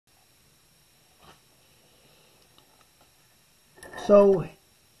So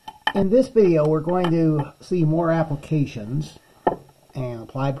in this video we're going to see more applications and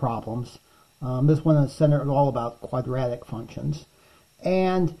applied problems. This one is centered all about quadratic functions.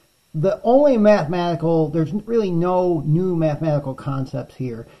 And the only there's really no new mathematical concepts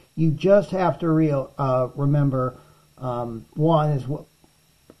here. You just have to remember one is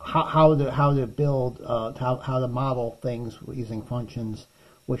how to build, how to model things using functions,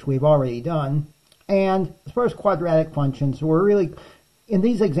 which we've already done. And as far as quadratic functions, in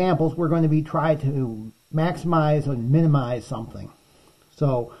these examples, we're going to be trying to maximize and minimize something.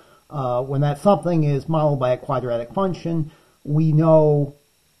 So when that something is modeled by a quadratic function, we know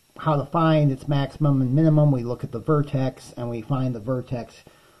how to find its maximum and minimum. We look at the vertex, and we find the vertex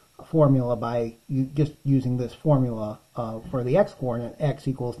formula by just using this formula for the x-coordinate, x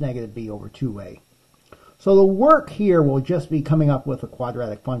equals negative b over 2a. So the work here will just be coming up with a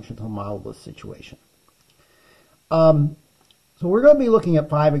quadratic function to model this situation. So we're going to be looking at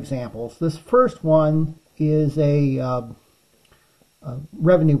 5 examples. This first one is a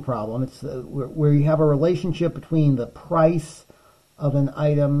revenue problem. It's where you have a relationship between the price of an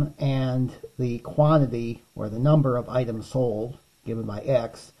item and the quantity or the number of items sold given by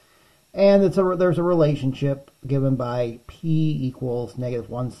x. And there's a relationship given by p equals negative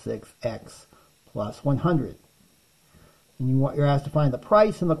 1/6 x plus 100. And you're asked to find the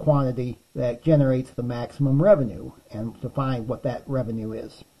price and the quantity that generates the maximum revenue and to find what that revenue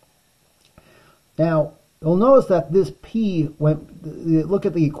is. Now, you'll notice that this p, look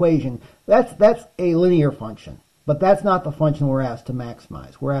at the equation, that's a linear function. But that's not the function we're asked to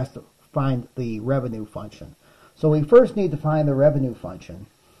maximize. We're asked to find the revenue function. So we first need to find the revenue function.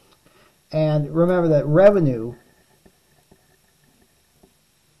 And remember that revenue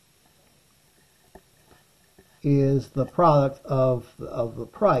is the product of the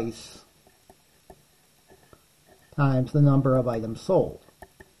price times the number of items sold.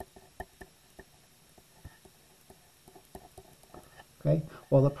 Okay?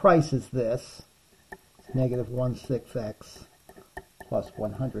 Well, the price is this. Negative 1/6 x plus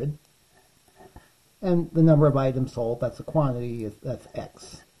 100. And the number of items sold, that's the quantity, that's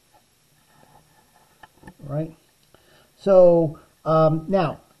x. Right? So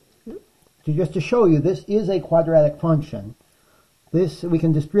now, just to show you, this is a quadratic function. This, we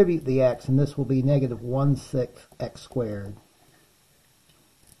can distribute the x, and this will be negative 1/6 x squared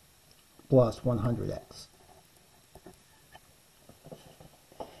plus 100x.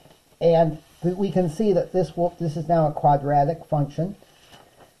 And we can see that this is now a quadratic function,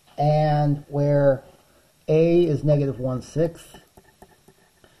 and where a is negative 1/6,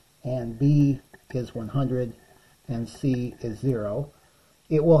 and b is 100, and c is 0.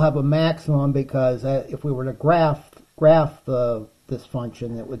 It will have a maximum because if we were to graph this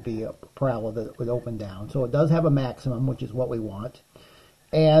function, it would be a parabola that would open down. So it does have a maximum, which is what we want.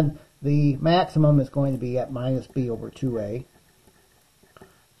 And the maximum is going to be at minus b over 2a.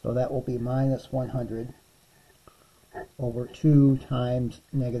 So that will be minus 100 over 2 times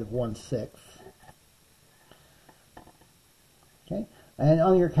negative 1/6. Okay, and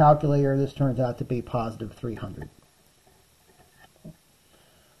on your calculator, this turns out to be positive 300.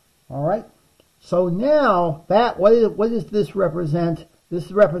 All right. So now what does this represent?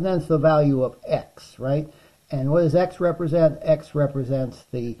 This represents the value of x, right? And what does x represent? X represents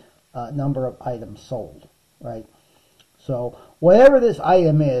the number of items sold, right? So whatever this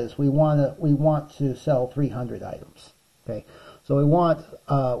item is, we want to sell 300 items. Okay, so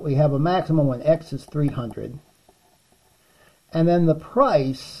we have a maximum when x is 300, and then the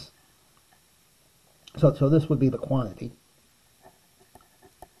price. So this would be the quantity,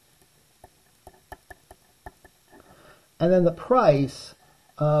 and then the price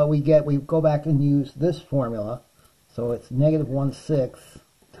we go back and use this formula. So it's negative 1/6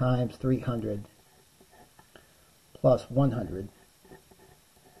 times 300. Plus 100,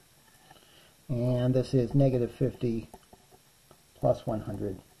 and this is negative 50 plus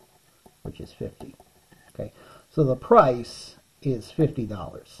 100, which is 50. Okay, so the price is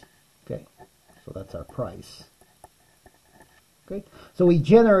 $50. Okay, so that's our price. Okay, so we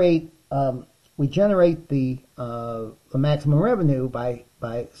generate the maximum revenue by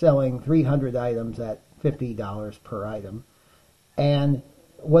selling 300 items at $50 per item, and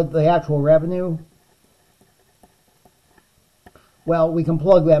what the actual revenue. Well, we can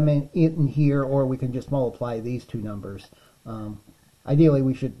plug them in here, or we can just multiply these two numbers. Ideally,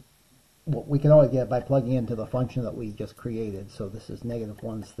 we can only get it by plugging into the function that we just created. So this is negative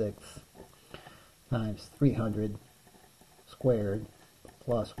 1/6 times 300 squared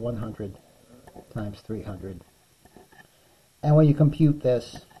plus 100 times 300. And when you compute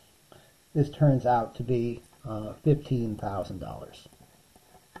this, this turns out to be $15,000.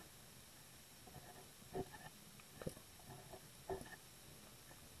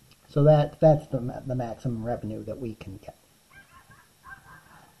 So that's the maximum revenue that we can get.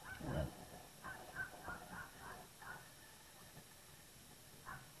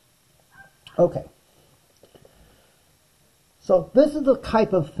 Okay. So this is the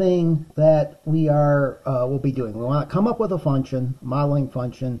type of thing that we will be doing. We want to come up with a function, a modeling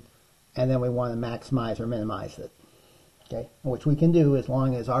function, and then we want to maximize or minimize it. Okay, which we can do as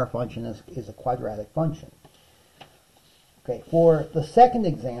long as our function is a quadratic function. Okay, for the second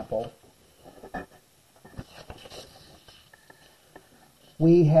example,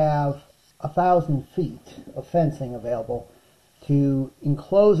 we have 1,000 feet of fencing available to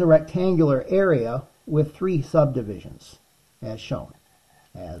enclose a rectangular area with 3 subdivisions, as shown.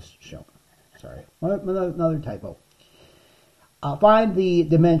 Sorry, another typo. Find the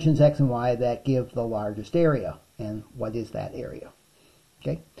dimensions x and y that give the largest area, and what is that area?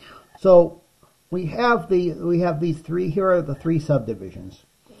 Okay, so we have these 3. Here are the 3 subdivisions.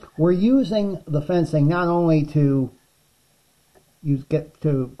 We're using the fencing not only to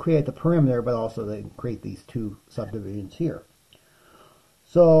create the perimeter, but also to create these 2 subdivisions here.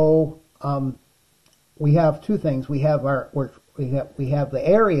 So we have 2 things. We have the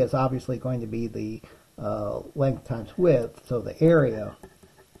area is obviously going to be the length times width, so the area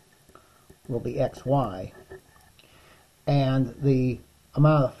will be xy, and the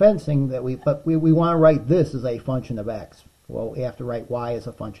amount of fencing that we want to write this as a function of x. Well, we have to write y as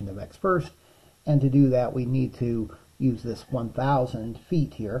a function of x first, and to do that we need to use this 1,000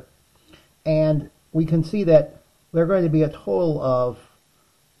 feet here, and we can see that there are going to be a total of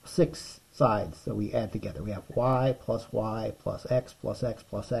 6 sides that we add together. We have y plus x plus x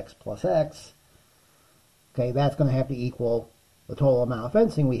plus x plus x. Okay, that's going to have to equal the total amount of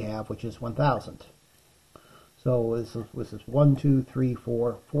fencing we have, which is 1,000. So this is 1, 2, 3,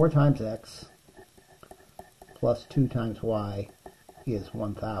 4 times x plus 2 times y is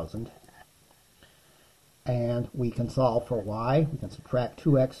 1,000. And we can solve for y. We can subtract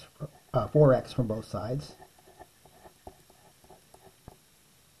 4x from both sides.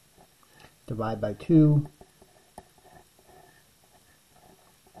 Divide by 2.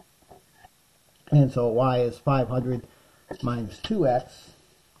 And so y is 500 minus 2x.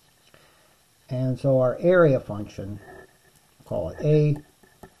 And so our area function, call it a,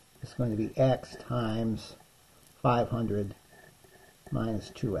 is going to be x times 500 minus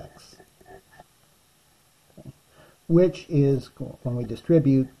 2x. Okay. Which is, when we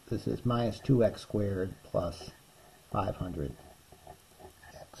distribute, this is minus 2x squared plus 500x.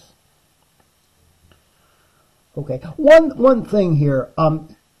 Okay, one thing here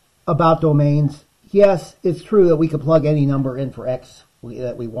about domains. Yes, it's true that we could plug any number in for x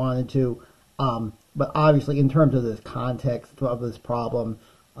that we wanted to, but obviously in terms of this context of this problem,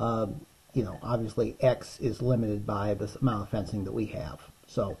 obviously x is limited by this amount of fencing that we have.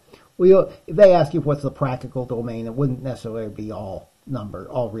 So if they ask you what's the practical domain, it wouldn't necessarily be all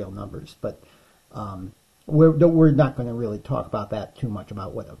real numbers, but we're not going to really talk about that too much,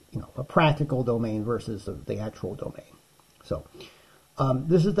 about what a practical domain versus the actual domain. So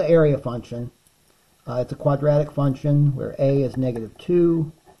this is the area function. It's a quadratic function where a is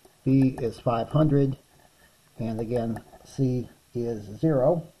 -2, b is 500, and again c is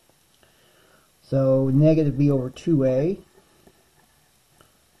 0. So negative b over 2a is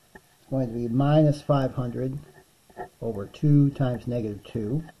going to be minus 500 over 2 times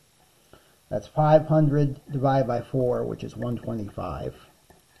 -2. That's 500 divided by 4, which is 125.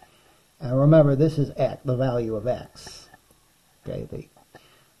 And remember, this is x, the value of x. Okay,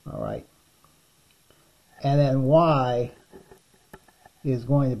 all right. And then y is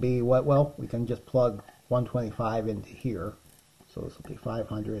going to be what? Well, we can just plug 125 into here. So this will be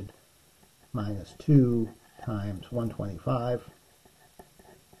 500 minus 2 times 125.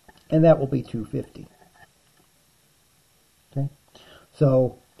 And that will be 250. Okay,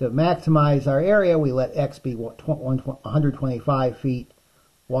 so to maximize our area, we let x be 125 feet,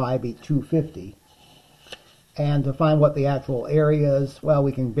 y be 250. And to find what the actual area is, well,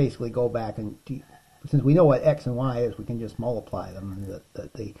 we can basically go back and, since we know what x and y is, we can just multiply them,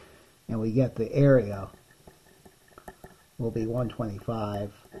 and we get the area will be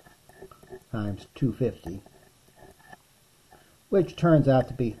 125 times 250, which turns out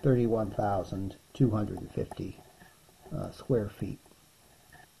to be 31,250 square feet.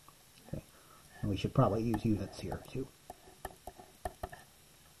 Okay. And we should probably use units here too.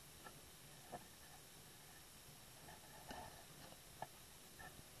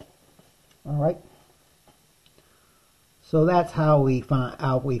 All right. So that's how we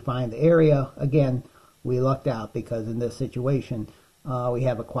find the area. Again, we lucked out because in this situation we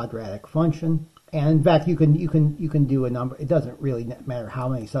have a quadratic function, and in fact you can do a number. It doesn't really matter how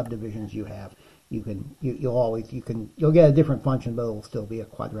many subdivisions you have. You'll get a different function, but it'll still be a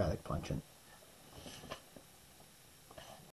quadratic function.